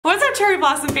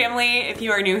Blossom family. If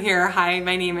you are new here, hi,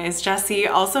 my name is Jessi,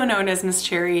 also known as Miss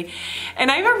Cherry,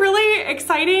 and I have a really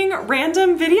exciting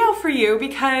random video for you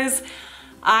because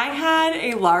I had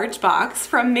a large box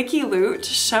from Mickey Loot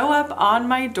show up on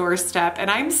my doorstep, and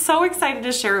I'm so excited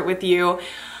to share it with you.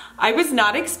 I was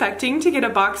not expecting to get a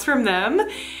box from them,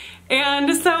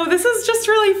 and so this is just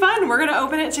really fun. We're gonna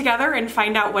open it together and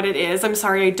find out what it is. I'm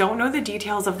sorry, I don't know the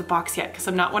details of the box yet because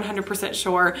I'm not 100%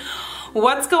 sure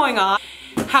what's going on.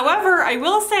 However, I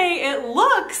will say it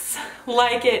looks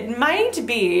like it might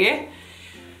be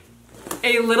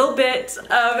a little bit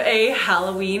of a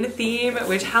Halloween theme,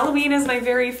 which Halloween is my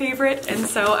very favorite, and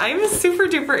so I'm super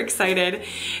duper excited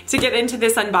to get into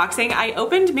this unboxing. I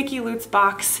opened Mickey Loot's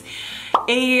box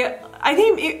I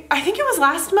think it was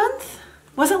last month.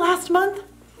 Was it last month?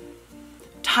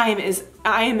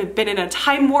 I have been in a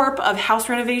time warp of house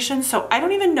renovation, so I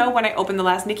don't even know when I opened the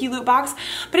last Mickey Loot box,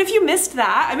 but if you missed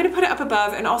that, I'm gonna put it up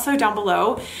above and also down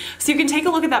below, so you can take a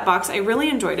look at that box. I really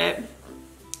enjoyed it.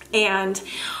 And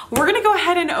we're gonna go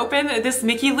ahead and open this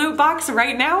Mickey Loot box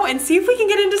right now and see if we can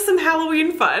get into some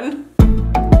Halloween fun.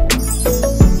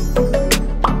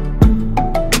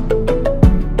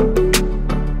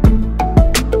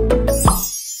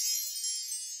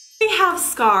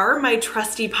 Scar, my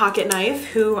trusty pocket knife,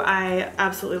 who I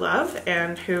absolutely love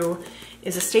and who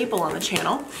is a staple on the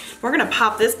channel. We're gonna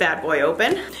pop this bad boy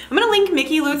open. I'm gonna link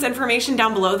Mickey Loot's information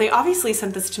down below. They obviously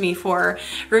sent this to me for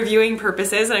reviewing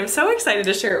purposes, and I'm so excited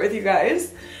to share it with you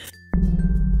guys.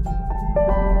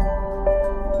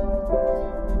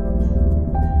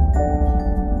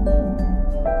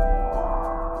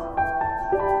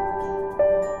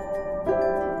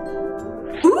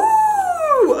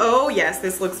 Yes,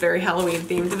 this looks very Halloween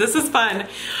themed. This is fun.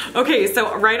 Okay,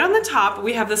 so right on the top,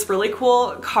 we have this really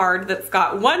cool card that's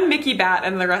got one Mickey bat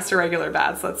and the rest are regular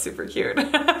bats. So that's super cute.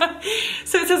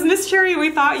 So it says, Miss Cherry, we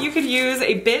thought you could use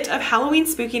a bit of Halloween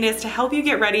spookiness to help you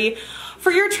get ready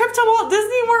for your trip to Walt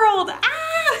Disney World.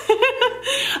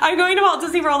 I'm going to Walt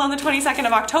Disney World on the 22nd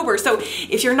of October. So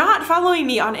if you're not following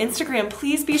me on Instagram,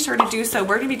 please be sure to do so.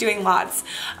 We're gonna be doing lots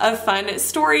of fun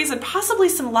stories and possibly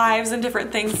some lives and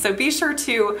different things. So be sure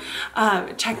to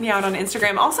check me out on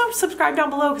Instagram. Also subscribe down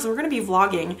below because we're gonna be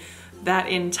vlogging that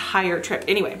entire trip.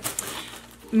 Anyway,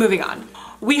 moving on.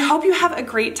 We hope you have a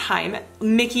great time.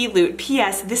 Mickey Loot.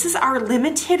 P.S. This is our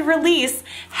limited release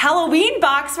Halloween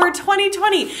box for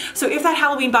 2020. So if that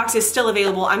Halloween box is still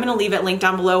available, I'm gonna leave it linked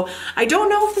down below. I don't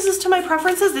know if this is to my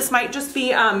preferences. This might just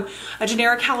be a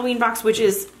generic Halloween box, which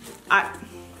is, I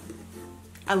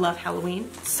love Halloween.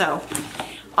 So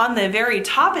on the very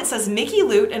top, it says Mickey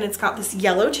Loot, and it's got this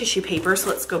yellow tissue paper. So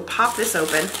let's go pop this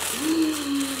open.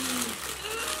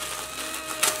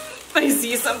 I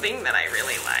see something that I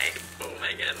really like. Oh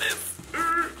my goodness.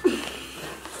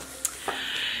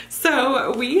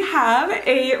 So we have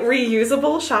a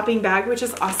reusable shopping bag, which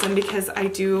is awesome because I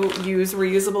do use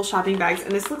reusable shopping bags,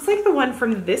 and this looks like the one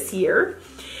from this year.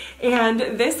 And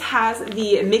this has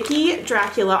the Mickey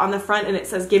Dracula on the front, and it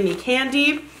says give me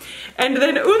candy. And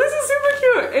then, oh, this is super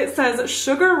cute. It says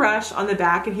Sugar Rush on the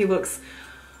back, and he looks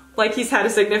like he's had a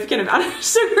significant amount of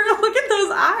sugar. Look at those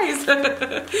eyes.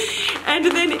 And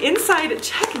then inside,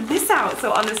 check this out.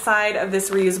 So on the side of this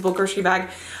reusable grocery bag,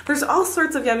 there's all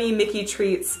sorts of yummy Mickey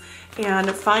treats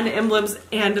and fun emblems,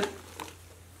 and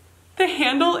the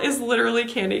handle is literally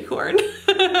candy corn.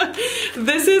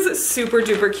 This is super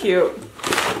duper cute.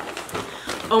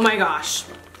 Oh my gosh.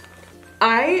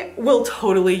 I will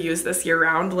totally use this year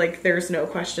round. Like, there's no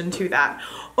question to that.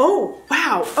 Oh,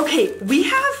 wow. Okay, we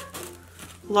have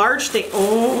large thing.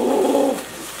 Oh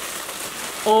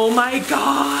my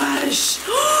gosh.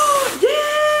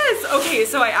 Yes. Okay,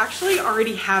 so I actually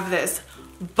already have this,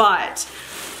 but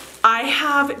I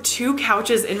have 2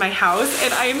 couches in my house,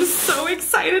 and I am so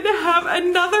excited to have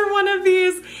another one of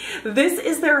these. This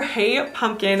is their Hey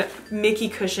Pumpkin Mickey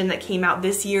cushion that came out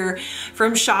this year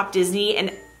from Shop Disney,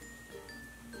 and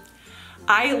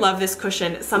I love this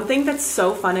cushion. Something that's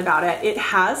so fun about it, it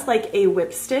has like a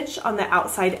whip stitch on the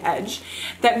outside edge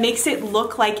that makes it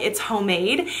look like it's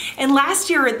homemade. And last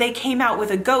year they came out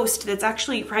with a ghost that's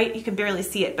actually right, you can barely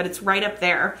see it, but it's right up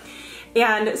there.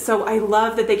 And so I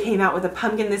love that they came out with a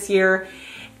pumpkin this year.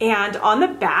 And on the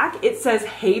back, it says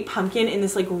Hey Pumpkin in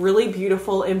this like really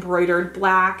beautiful embroidered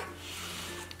black.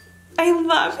 I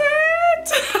love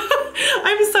it.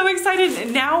 I'm so excited.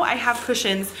 And now I have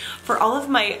cushions for all of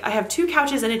my, I have 2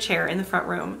 couches and a chair in the front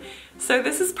room. So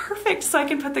this is perfect. So I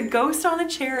can put the ghost on the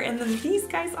chair and then these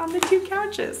guys on the 2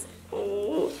 couches.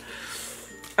 Oh,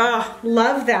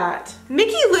 love that.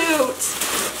 Mickey Loot.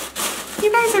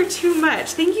 You guys are too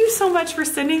much. Thank you so much for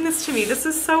sending this to me. This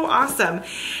is so awesome.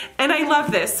 And I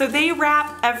love this. So they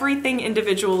wrap everything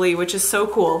individually, which is so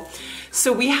cool.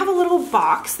 So we have a little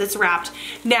box that's wrapped.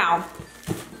 Now,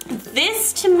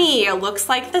 this to me looks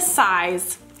like the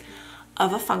size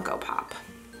of a Funko Pop.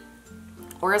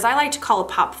 Or as I like to call a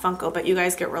Pop Funko, but you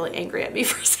guys get really angry at me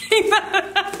for saying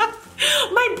that.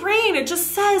 My brain, it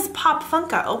just says Pop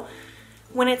Funko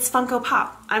when it's Funko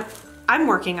Pop. I'm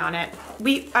working on it.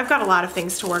 I've got a lot of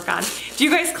things to work on. Do you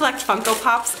guys collect Funko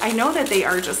Pops? I know that they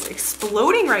are just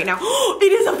exploding right now.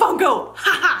 It is a Funko!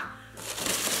 Haha!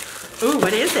 Ooh,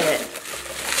 what is it?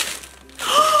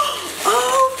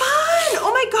 Oh, fun!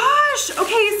 Oh my gosh!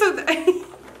 Okay, so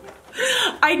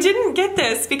I didn't get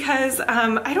this because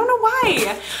I don't know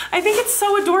why. I think it's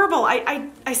so adorable.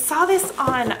 I saw this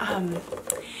on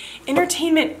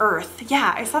Entertainment Earth.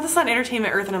 Yeah, I saw this on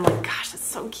Entertainment Earth and I'm like, gosh, that's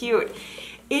so cute.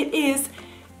 It is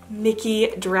Mickey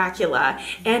Dracula,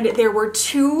 and there were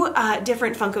two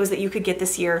different Funkos that you could get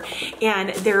this year, and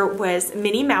there was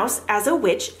Minnie Mouse as a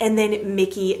witch and then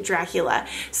Mickey Dracula.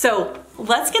 So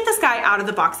let's get this guy out of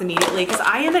the box immediately because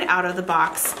I am an out of the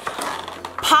box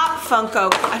Pop Funko.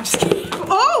 I'm just kidding.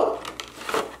 Oh!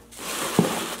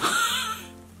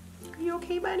 Are you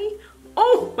okay, buddy?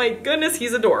 Oh my goodness,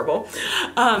 he's adorable.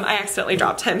 I accidentally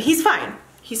dropped him. He's fine.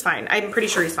 He's fine. I'm pretty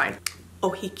sure he's fine. Oh,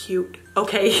 he's cute.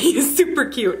 Okay, he's super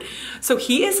cute. So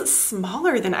he is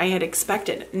smaller than I had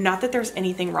expected. Not that there's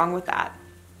anything wrong with that.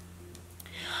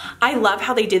 I love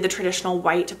how they did the traditional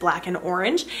white, black, and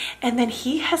orange. And then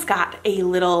he has got a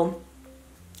little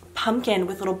pumpkin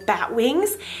with little bat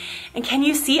wings. And can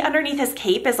you see underneath his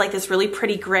cape is like this really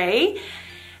pretty gray?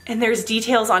 And there's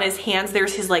details on his hands.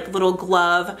 There's his like little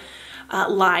glove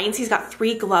lines. He's got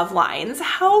 3 glove lines.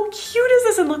 How cute is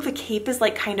this? And look, the cape is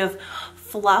like kind of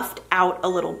fluffed out a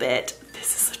little bit.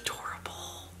 This is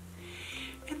adorable.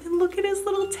 And then look at his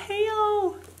little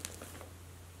tail.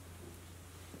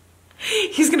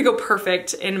 He's gonna go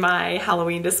perfect in my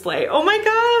Halloween display. Oh my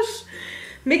gosh,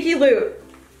 Mickey Loot.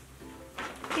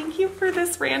 Thank you for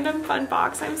this random fun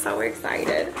box. I'm so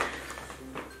excited.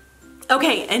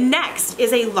 Okay, and next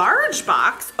is a large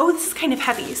box. Oh, this is kind of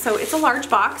heavy. So it's a large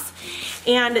box.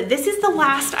 And this is the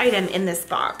last item in this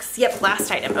box. Yep,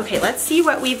 last item. Okay, let's see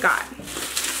what we've got.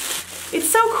 It's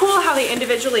so cool how they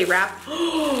individually wrap.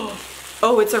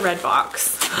 Oh, it's a red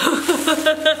box.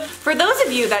 For those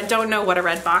of you that don't know what a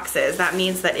red box is, that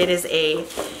means that it is a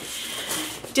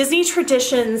Disney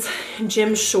Traditions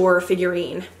Jim Shore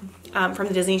figurine. From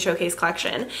the Disney Showcase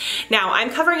collection. Now, I'm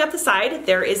covering up the side.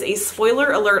 There is a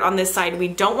spoiler alert on this side. We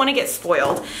don't want to get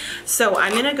spoiled. So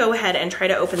I'm gonna go ahead and try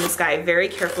to open this guy very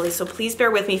carefully. So please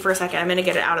bear with me for a second. I'm gonna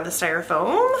get it out of the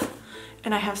styrofoam.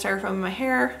 And I have styrofoam in my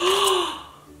hair.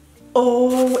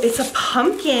 Oh, it's a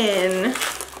pumpkin.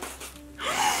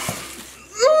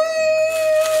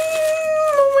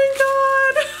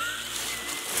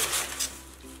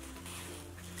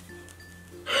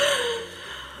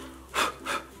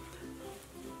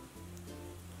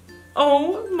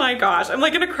 Oh my gosh, I'm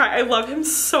like gonna cry. I love him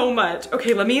so much.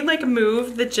 Okay, let me like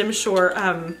move the Jim Shore.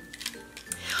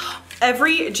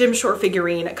 Every Jim Shore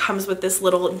figurine comes with this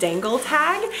little dangle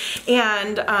tag.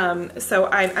 And so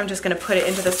I'm just gonna put it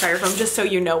into the styrofoam just so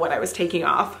you know what I was taking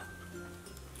off.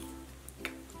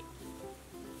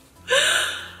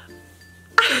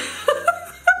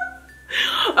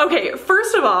 Okay,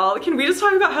 first of all, can we just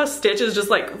talk about how Stitch is just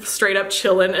like straight up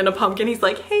chilling in a pumpkin? He's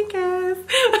like, hey guys.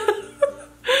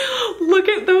 Look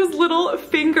at those little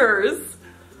fingers.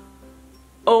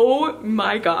 Oh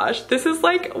my gosh, this is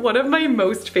like one of my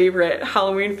most favorite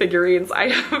Halloween figurines I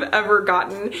have ever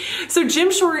gotten. So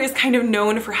Jim Shore is kind of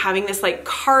known for having this like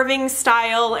carving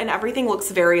style, and everything looks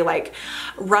very like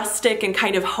rustic and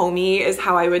kind of homey is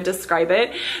how I would describe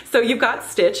it. So you've got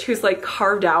Stitch, who's like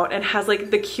carved out and has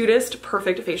like the cutest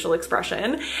perfect facial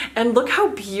expression. And look how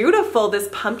beautiful this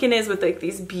pumpkin is with like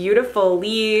these beautiful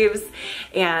leaves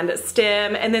and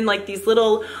stem, and then like these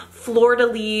little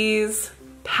fleur-de-lis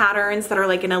patterns that are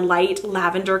like in a light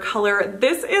lavender color.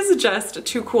 This is just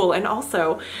too cool. And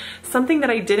also something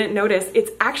that I didn't notice, it's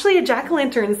actually a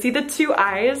jack-o'-lantern. See the 2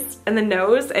 eyes and the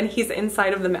nose, and he's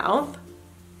inside of the mouth.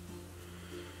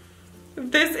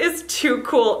 This is too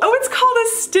cool. Oh, it's called a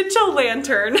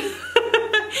Stitch-o'-lantern.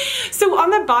 So on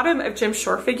the bottom of Jim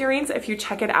Shore figurines, if you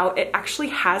check it out, it actually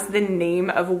has the name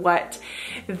of what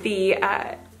the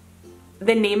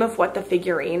name of what the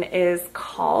figurine is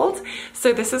called.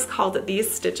 So this is called the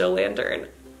Stitch-o'-lantern.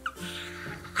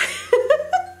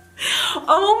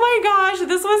 Oh my gosh,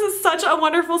 this was such a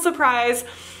wonderful surprise.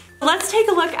 Let's take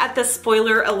a look at the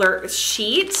spoiler alert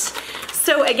sheet.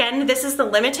 So again, this is the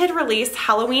limited release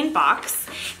Halloween box.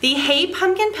 The Hey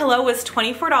Pumpkin pillow was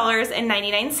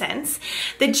 $24.99.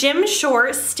 The Jim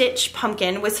Shore Stitch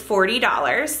pumpkin was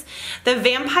 $40. The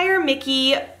Vampire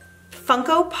Mickey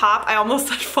Funko Pop, I almost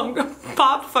said Funko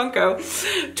Pop Funko,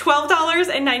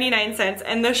 $12.99,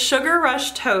 and the Sugar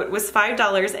Rush Tote was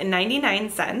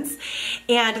 $5.99,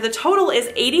 and the total is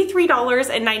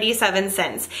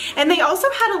 $83.97. And they also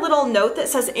had a little note that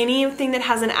says anything that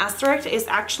has an asterisk is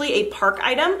actually a park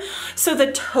item. So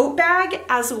the tote bag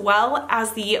as well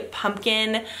as the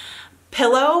pumpkin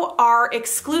pillow are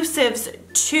exclusives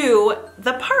to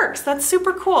the parks. That's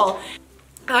super cool.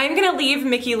 I'm gonna leave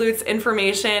Mickey Loot's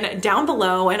information down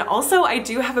below, and also I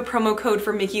do have a promo code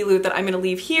for Mickey Loot that I'm gonna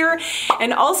leave here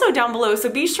and also down below, so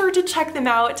be sure to check them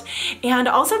out, and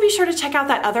also be sure to check out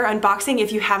that other unboxing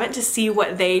if you haven't, to see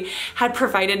what they had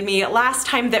provided me last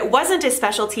time that wasn't a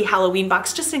specialty Halloween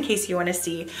box, just in case you want to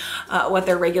see what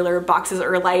their regular boxes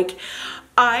are like.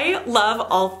 I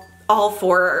love all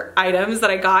 4 items that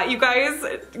I got. You guys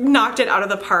knocked it out of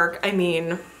the park. I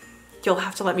mean, you'll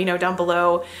have to let me know down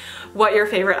below what your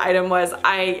favorite item was.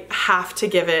 I have to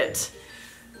give it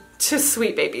to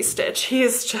Sweet Baby Stitch. He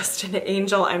is just an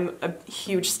angel. I'm a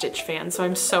huge Stitch fan, so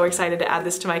I'm so excited to add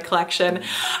this to my collection.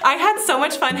 I had so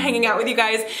much fun hanging out with you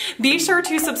guys. Be sure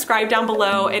to subscribe down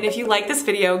below, and if you like this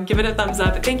video, give it a thumbs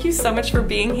up. Thank you so much for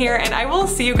being here, and I will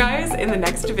see you guys in the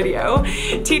next video.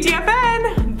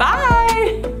 TTFN,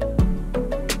 bye!